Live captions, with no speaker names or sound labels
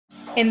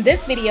In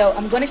this video,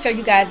 I'm going to show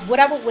you guys what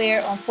I would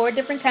wear on 4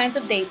 different kinds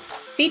of dates,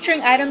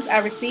 featuring items I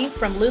received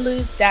from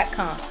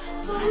lulus.com.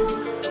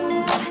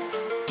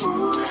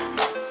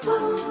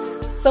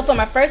 So for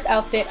my first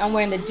outfit, I'm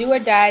wearing the do or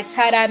die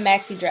tie-dye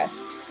maxi dress.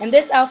 And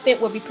this outfit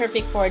will be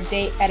perfect for a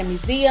date at a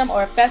museum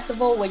or a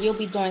festival where you'll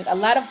be doing a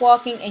lot of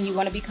walking and you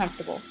want to be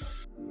comfortable.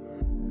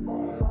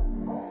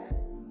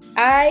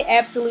 I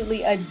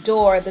absolutely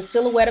adore the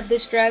silhouette of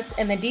this dress,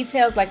 and the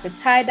details like the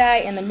tie-dye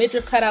and the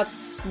midriff cutouts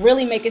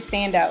really make it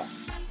stand out.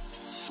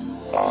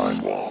 I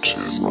want it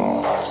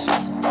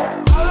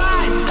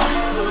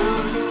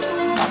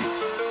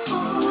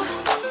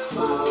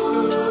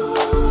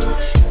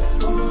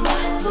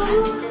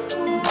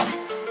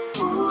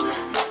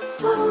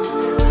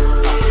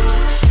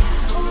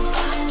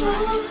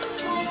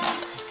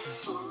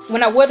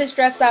When I wore this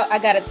dress out, I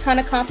got a ton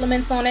of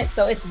compliments on it,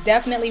 so it's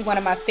definitely one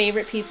of my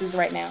favorite pieces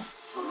right now.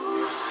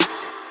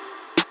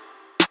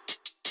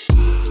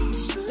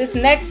 This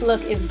next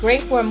look is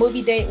great for a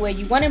movie date where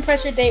you want to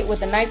impress your date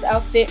with a nice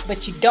outfit,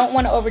 but you don't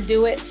want to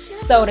overdo it.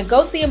 So to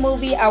go see a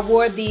movie, I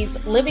wore these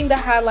Living the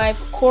High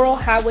Life coral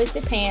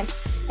high-waisted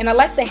pants, and I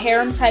like the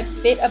harem type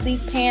fit of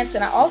these pants,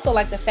 and I also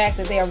like the fact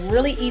that they are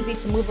really easy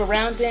to move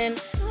around in.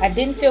 I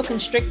didn't feel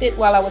constricted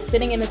while I was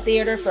sitting in the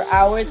theater for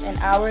hours and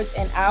hours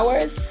and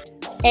hours.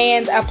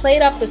 And I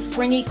played up the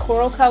springy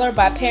coral color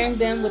by pairing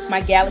them with my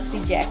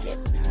Galaxy jacket.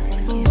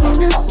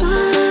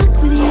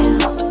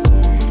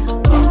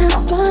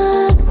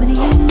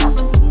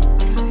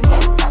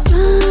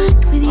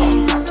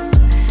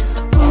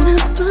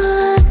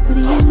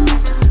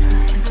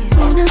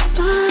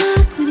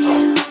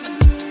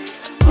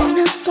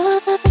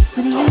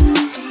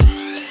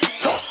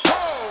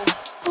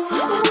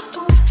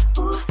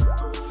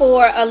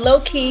 For a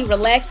low-key,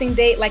 relaxing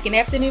date like an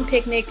afternoon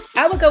picnic,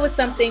 I would go with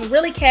something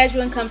really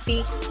casual and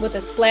comfy with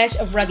a splash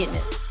of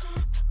ruggedness.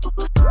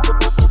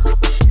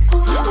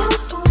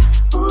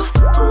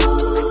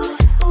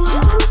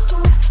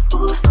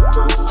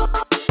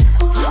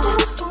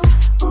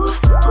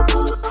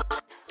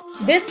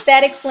 This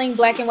static fling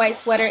black and white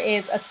sweater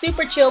is a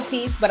super chill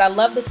piece, but I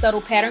love the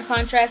subtle pattern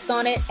contrast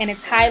on it, and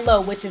it's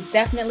high-low, which is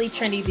definitely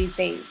trendy these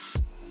days.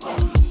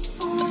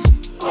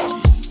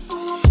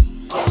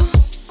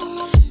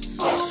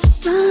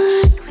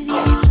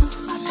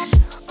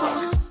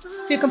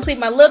 To complete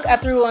my look, I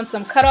threw on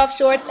some cutoff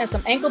shorts and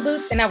some ankle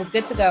boots, and I was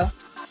good to go.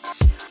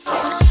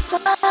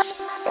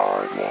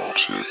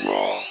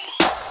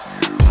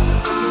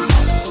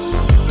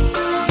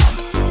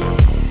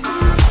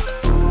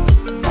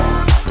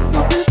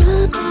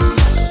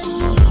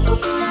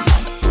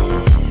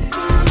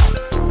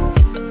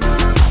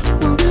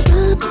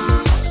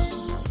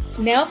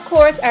 Now, of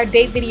course, our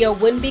date video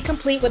wouldn't be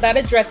complete without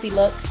a dressy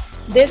look.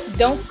 This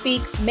Don't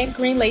Speak mint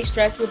green lace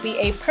dress would be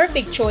a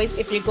perfect choice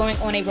if you're going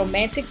on a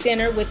romantic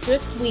dinner with your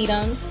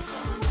sweetums.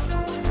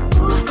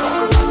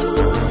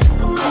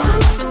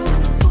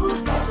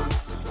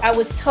 I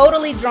was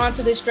totally drawn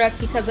to this dress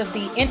because of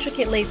the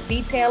intricate lace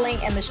detailing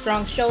and the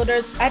strong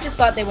shoulders. I just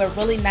thought they were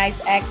really nice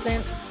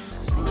accents.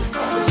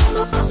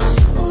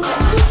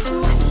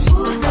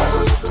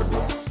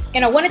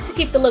 And I wanted to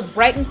keep the look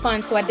bright and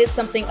fun, so I did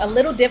something a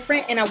little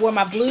different and I wore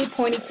my blue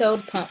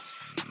pointy-toed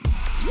pumps.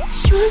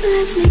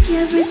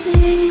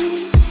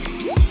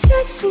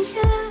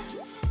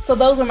 So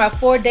those were my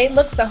 4 date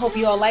looks. I hope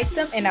you all liked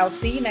them, and I'll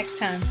see you next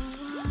time.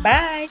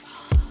 Bye!